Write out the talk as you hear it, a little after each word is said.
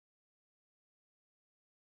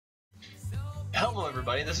Hello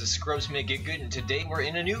everybody, this is McGitgud, and today we're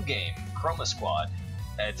in a new game, Chroma Squad.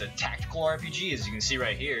 It's a tactical RPG, as you can see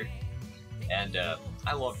right here. And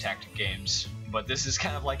I love tactic games, but this is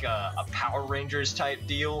kind of like a Power Rangers type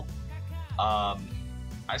deal.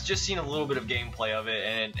 I've just seen a little bit of gameplay of it,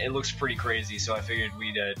 and it looks pretty crazy, so I figured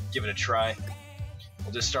we'd give it a try.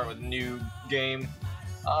 We'll just start with a new game.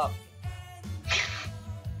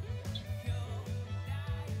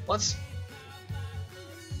 Let's...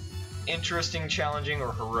 interesting, challenging,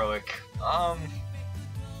 or heroic?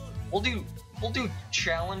 We'll do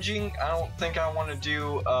challenging. I don't think I want to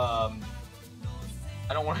do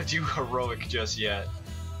heroic just yet.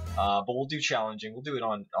 But we'll do challenging. We'll do it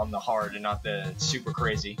on the hard and not the super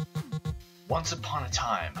crazy. Once upon a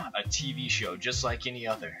time, a TV show just like any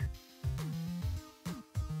other.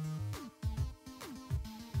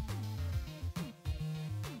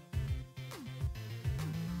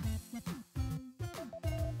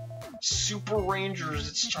 Super Rangers,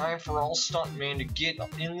 it's time for all stuntmen to get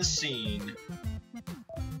in the scene.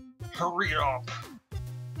 Hurry up!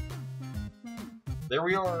 There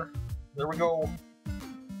we are. There we go.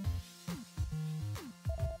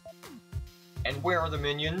 And where are the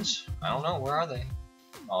minions? I don't know, where are they?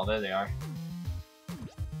 Oh, there they are.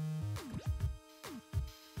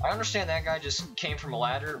 I understand that guy just came from a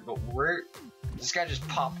ladder, but where... this guy just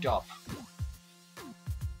popped up.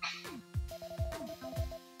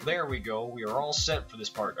 There we go, we are all set for this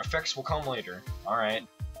part. Effects will come later. Alright.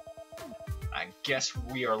 I guess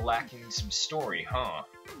we are lacking some story, huh?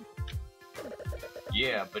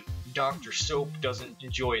 Yeah, but Dr. Soap doesn't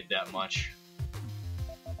enjoy it that much.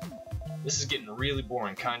 This is getting really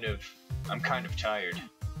boring, I'm kind of tired.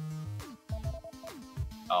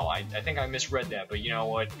 Oh, I think I misread that, but you know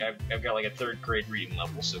what? I've got like a 3rd grade reading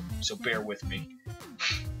level, so bear with me.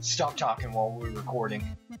 Stop talking while we're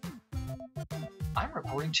recording. I'm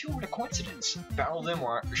recording too, what a coincidence. Battle them,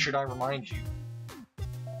 or should I remind you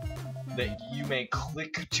that you may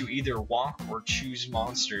click to either walk or choose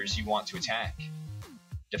monsters you want to attack.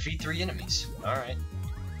 Defeat 3 enemies. Alright.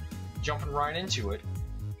 Jumping right into it.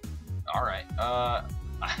 Alright,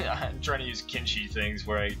 I'm trying to use Kinshi things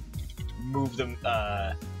where I move the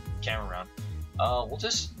camera around.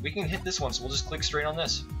 We can hit this one, so we'll just click straight on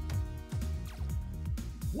this.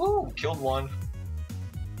 Woo! Killed one.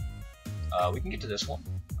 We can get to this one.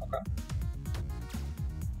 Okay.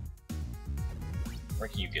 Where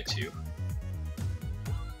can you get to?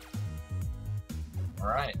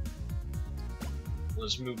 Alright. We'll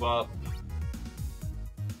just move up.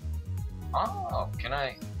 Oh, can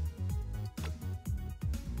I...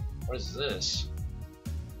 what is this?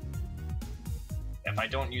 If I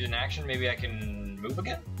don't use an action, maybe I can move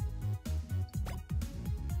again?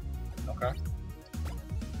 Okay.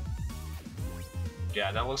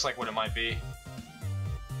 Yeah, that looks like what it might be.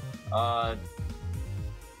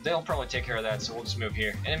 They'll probably take care of that, so we'll just move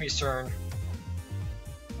here. Enemy's turn.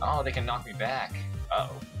 Oh, they can knock me back.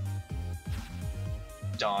 Uh-oh.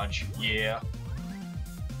 Dodge. Yeah.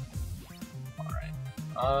 Alright.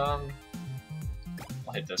 I'll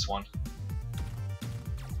hit this one.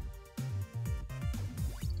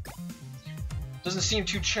 Doesn't seem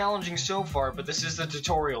too challenging so far, but this is the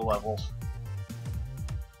tutorial level.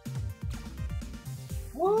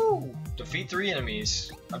 Woo! Defeat 3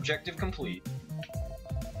 enemies. Objective complete.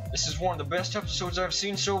 This is one of the best episodes I've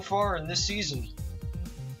seen so far in this season.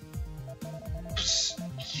 Psst,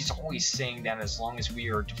 he's always saying that as long as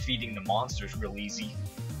we are defeating the monsters real easy.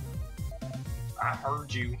 I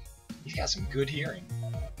heard you. He's got some good hearing.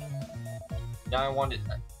 Now I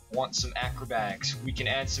want some acrobatics. We can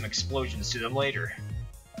add some explosions to them later.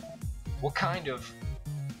 What kind of...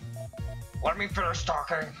 let me finish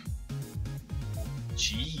talking!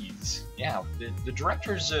 Jeez. Yeah, the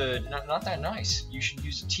director's not that nice. You should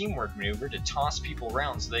use a teamwork maneuver to toss people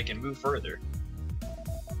around so they can move further.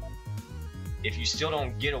 If you still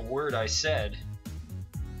don't get a word I said,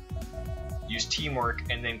 use teamwork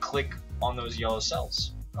and then click on those yellow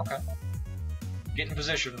cells. Okay. Get in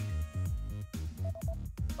position.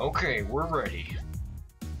 Okay, we're ready.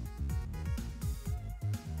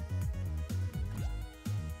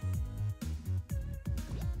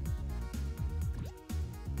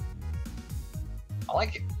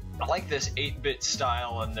 I like this 8-bit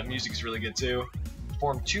style, and the music's really good too.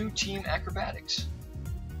 Perform 2 team acrobatics.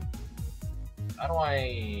 How do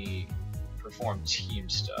I perform team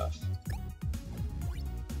stuff?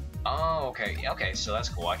 Oh, okay. Okay, so that's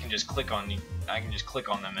cool. I can just click on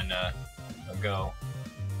them and go.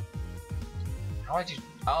 How do I do?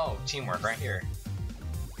 Oh, teamwork right here.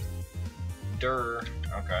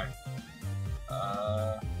 Okay.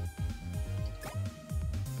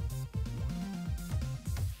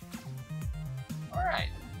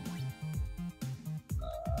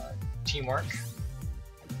 teamwork.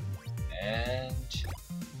 And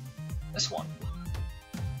this one.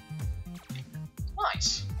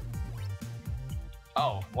 Nice.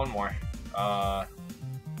 Oh, one more.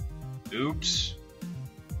 Oops.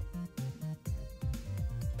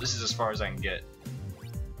 This is as far as I can get.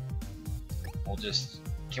 We'll just...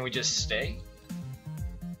 Can we just stay?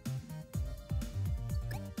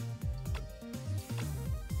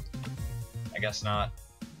 I guess not.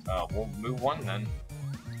 We'll move one then.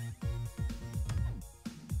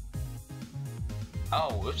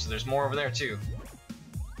 Oh, whoops, there's more over there too.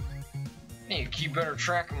 I need to keep better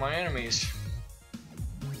track of my enemies.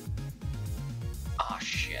 Ah,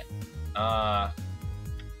 shit.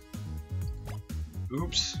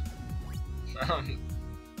 Oops.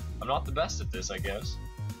 I'm not the best at this, I guess.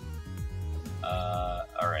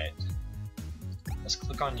 Alright. Let's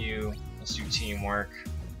click on you. Let's do teamwork.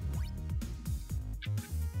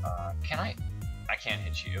 Can I? I can't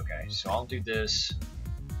hit you. Okay, so I'll do this.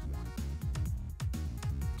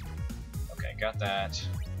 Okay, got that.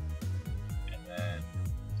 And then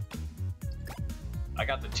I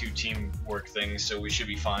got the 2 teamwork things, so we should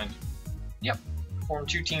be fine. Yep. Perform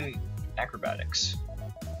 2 team acrobatics.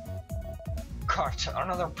 God,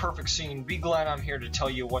 another perfect scene. Be glad I'm here to tell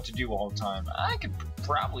you what to do all the time. I could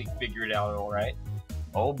probably figure it out alright.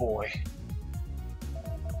 Oh boy.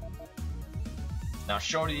 Now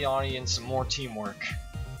show to the audience some more teamwork.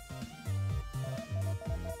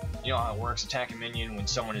 You know how it works, attack a minion when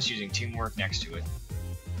someone is using teamwork next to it.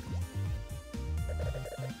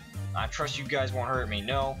 I trust you guys won't hurt me.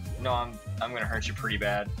 No, I'm gonna hurt you pretty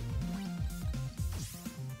bad.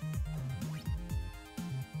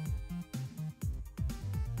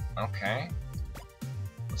 Okay.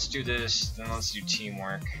 Let's do this, then let's do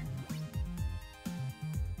teamwork.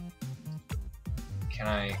 Can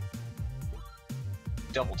I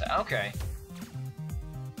double tap? Okay.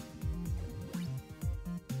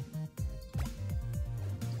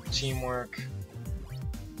 Teamwork.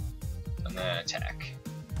 And then attack.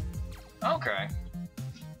 Okay.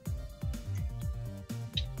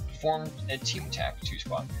 Perform a team attack. 2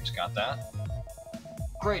 squad members. Got that.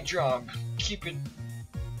 Great job. Keep it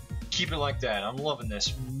like that. I'm loving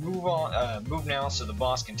this. Move on. Move now so the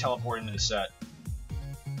boss can teleport into the set.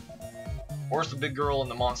 Where's the big girl in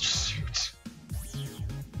the monster suit?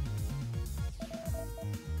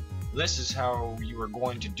 This is how you are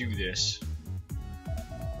going to do this.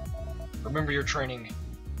 Remember your training.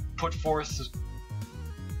 Put 4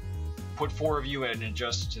 of you and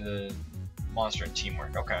adjust to the monster and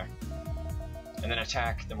teamwork. Okay. And then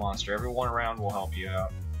attack the monster. Everyone around will help you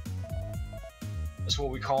out. That's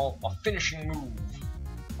what we call a finishing move.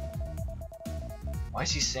 Why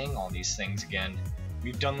is he saying all these things again?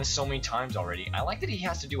 We've done this so many times already. I like that he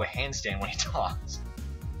has to do a handstand when he talks.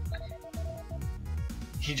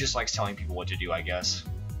 He just likes telling people what to do, I guess.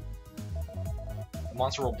 The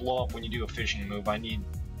monster will blow up when you do a finishing move. I need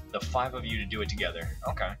the 5 of you to do it together.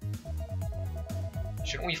 Okay.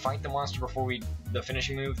 Shouldn't we fight the monster before the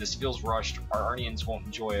finishing move? This feels rushed. Our audience won't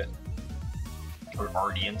enjoy it. Or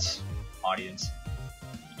audience.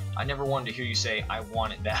 I never wanted to hear you say, I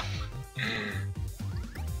want it that way.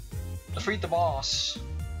 Defeat the boss.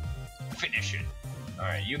 Finish it.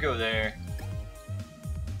 Alright, you go there.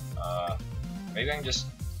 Maybe I can just...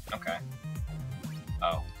 Okay.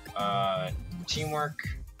 Oh. Teamwork.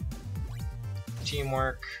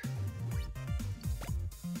 Teamwork.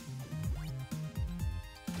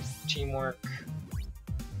 Teamwork.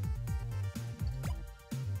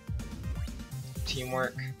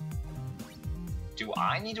 Teamwork. Do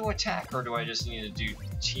I need to attack, or do I just need to do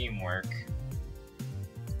teamwork?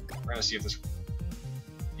 We're gonna see if this...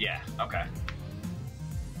 Yeah, okay.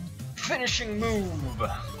 Finishing move!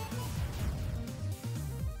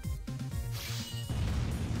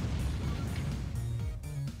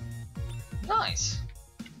 Nice!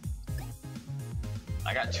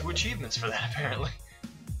 I got 2 achievements for that, apparently.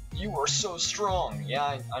 You are so strong!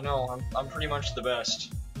 Yeah, I know, I'm pretty much the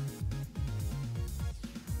best.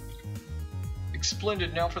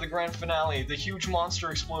 Splendid, now for the grand finale, the huge monster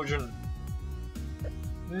explosion.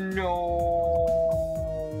 No.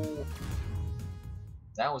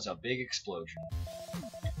 That was a big explosion.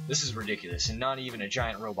 This is ridiculous, and not even a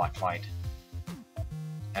giant robot fight.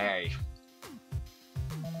 Hey.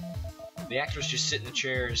 The actors just sit in the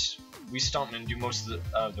chairs. We stuntmen do most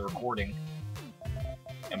of the recording.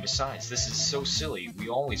 And besides, this is so silly. We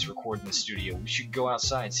always record in the studio. We should go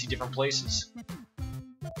outside, see different places.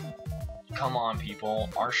 Come on, people.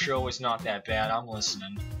 Our show is not that bad. I'm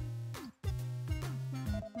listening.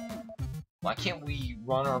 Why can't we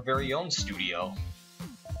run our very own studio?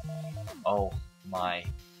 Oh my.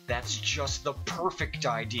 That's just the perfect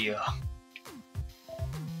idea.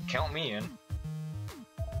 Count me in.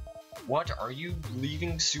 What, are you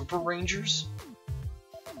leaving Super Rangers?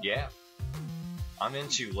 Yeah. I'm in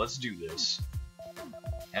too, let's do this.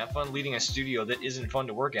 Have fun leading a studio that isn't fun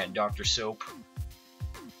to work at, Dr. Soap.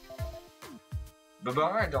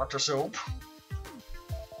 Bye-bye, Dr. Soap.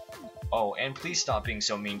 Oh, and please stop being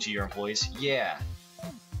so mean to your employees. Yeah.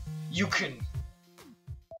 You can...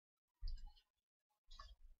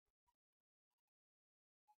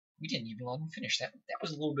 We didn't even let him finish that. That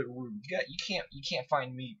was a little bit rude. You can't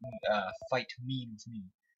fight mean with me.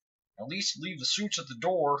 At least leave the suits at the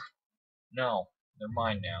door. No, they're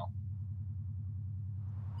mine now.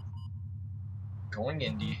 Going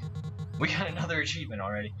indie. We got another achievement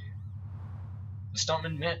already. The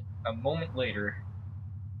stuntmen met a moment later,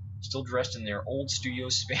 still dressed in their old studio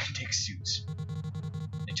spandex suits.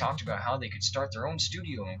 They talked about how they could start their own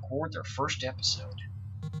studio and record their first episode.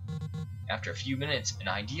 After a few minutes, an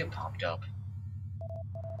idea popped up.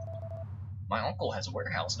 My uncle has a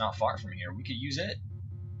warehouse not far from here. We could use it.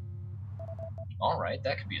 Alright,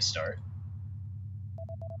 that could be a start.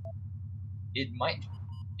 It might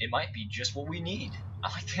be just what we need.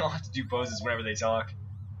 I like they all have to do poses whenever they talk.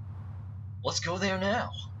 Let's go there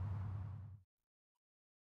now.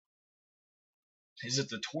 Is it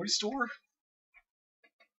the toy store?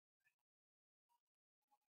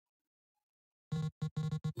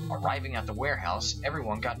 Arriving at the warehouse,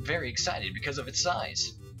 everyone got very excited because of its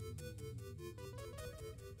size.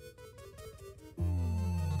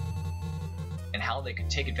 And how they could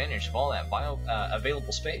take advantage of all that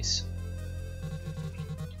available space.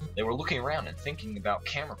 They were looking around and thinking about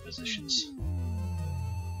camera positions.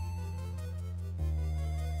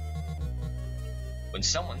 When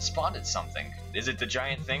someone spotted something. Is it the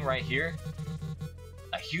giant thing right here?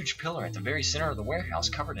 A huge pillar at the very center of the warehouse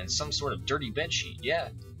covered in some sort of dirty bedsheet. Yeah,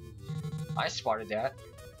 I spotted that.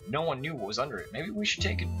 No one knew what was under it. Maybe we should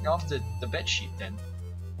take it off the bedsheet then.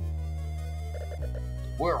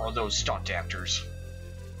 Where are those stunt actors?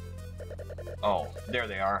 Oh, there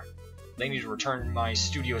they are. They need to return my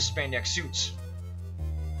studio spandex suits.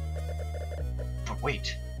 But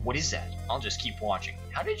wait, what is that? I'll just keep watching.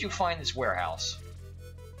 How did you find this warehouse?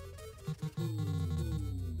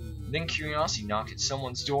 Then curiosity knocked at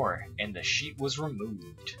someone's door, and the sheet was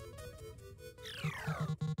removed.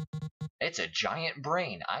 It's a giant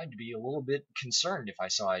brain. I'd be a little bit concerned if I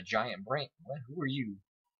saw a giant brain. What? Who are you?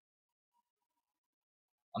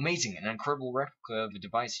 Amazing, an incredible replica of a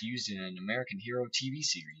device used in an American Hero TV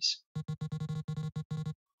series.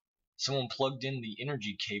 Someone plugged in the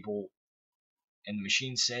energy cable, and the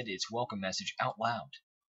machine said its welcome message out loud.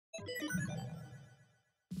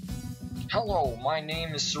 Hello, my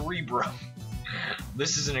name is Cerebro.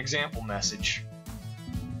 This is an example message.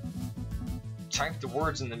 Type the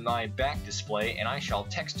words in my back display, and I shall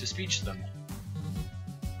text-to-speech them.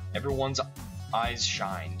 Everyone's eyes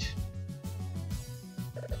shined.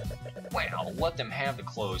 Well, let them have the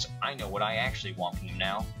clothes. I know what I actually want from them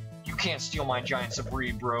now. You can't steal my giant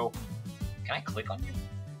Cerebro. Can I click on you?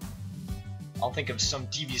 I'll think of some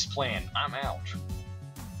devious plan. I'm out.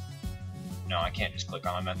 No, I can't just click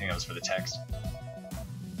on him. I think that was for the text.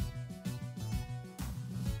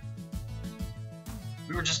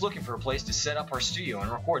 We were just looking for a place to set up our studio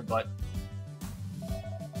and record, but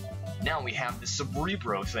now we have this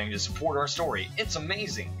Cerebro thing to support our story. It's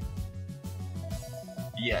amazing.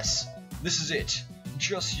 Yes, this is it.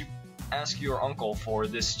 Just you ask your uncle for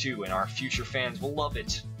this too, and our future fans will love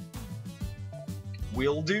it.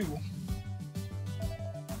 Will do.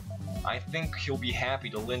 I think he'll be happy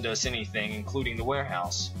to lend us anything, including the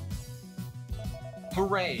warehouse.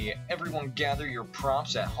 Hooray! Everyone gather your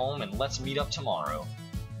props at home and let's meet up tomorrow.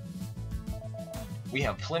 We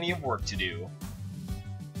have plenty of work to do.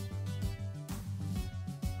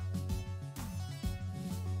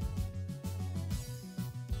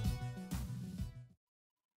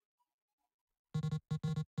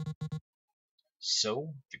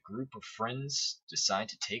 So, the group of friends decide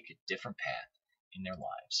to take a different path in their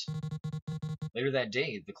lives. Later that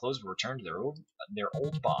day, the clothes were returned to their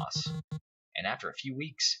old boss, and after a few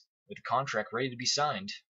weeks, with the contract ready to be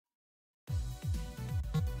signed,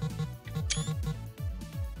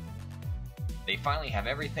 they finally have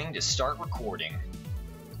everything to start recording.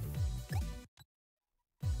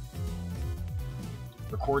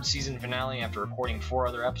 Record season finale after recording 4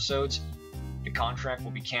 other episodes. The contract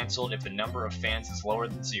will be cancelled if the number of fans is lower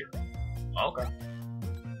than 0. Okay.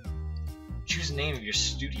 Choose the name of your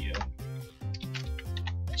studio.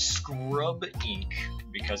 Scrub Inc.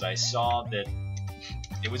 Because I saw that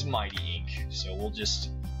it was Mighty Inc. So we'll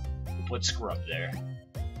put Scrub there.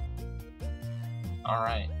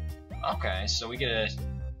 Alright. Okay, so we get a...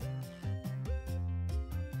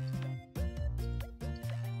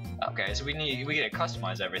 Okay, so we get to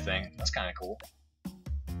customize everything. That's kind of cool.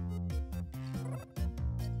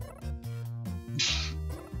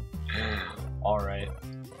 Alright,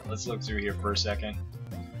 let's look through here for a second.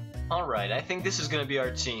 Alright, I think this is going to be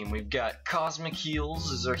our team. We've got Cosmic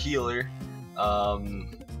Heals as our healer,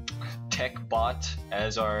 Tech Bot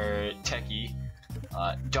as our techie,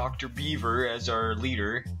 Dr. Beaver as our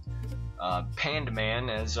leader, Panda Man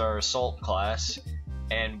as our assault class,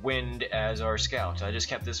 and Wind as our scout. I just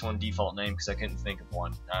kept this one default name because I couldn't think of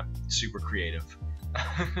one. I'm super creative.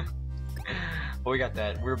 But we got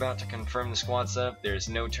that. We're about to confirm the squad setup. There's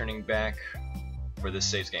no turning back for this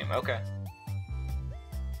saves game. Okay.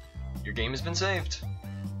 Your game has been saved.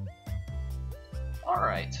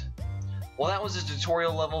 Alright. Well, that was a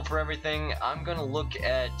tutorial level for everything. I'm gonna look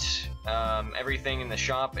at everything in the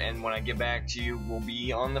shop, and when I get back to you, we'll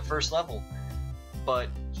be on the first level. But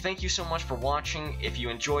thank you so much for watching. If you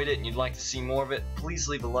enjoyed it and you'd like to see more of it, please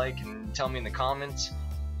leave a like and tell me in the comments.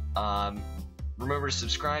 Remember to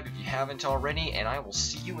subscribe if you haven't already, and I will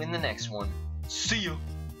see you in the next one. See you!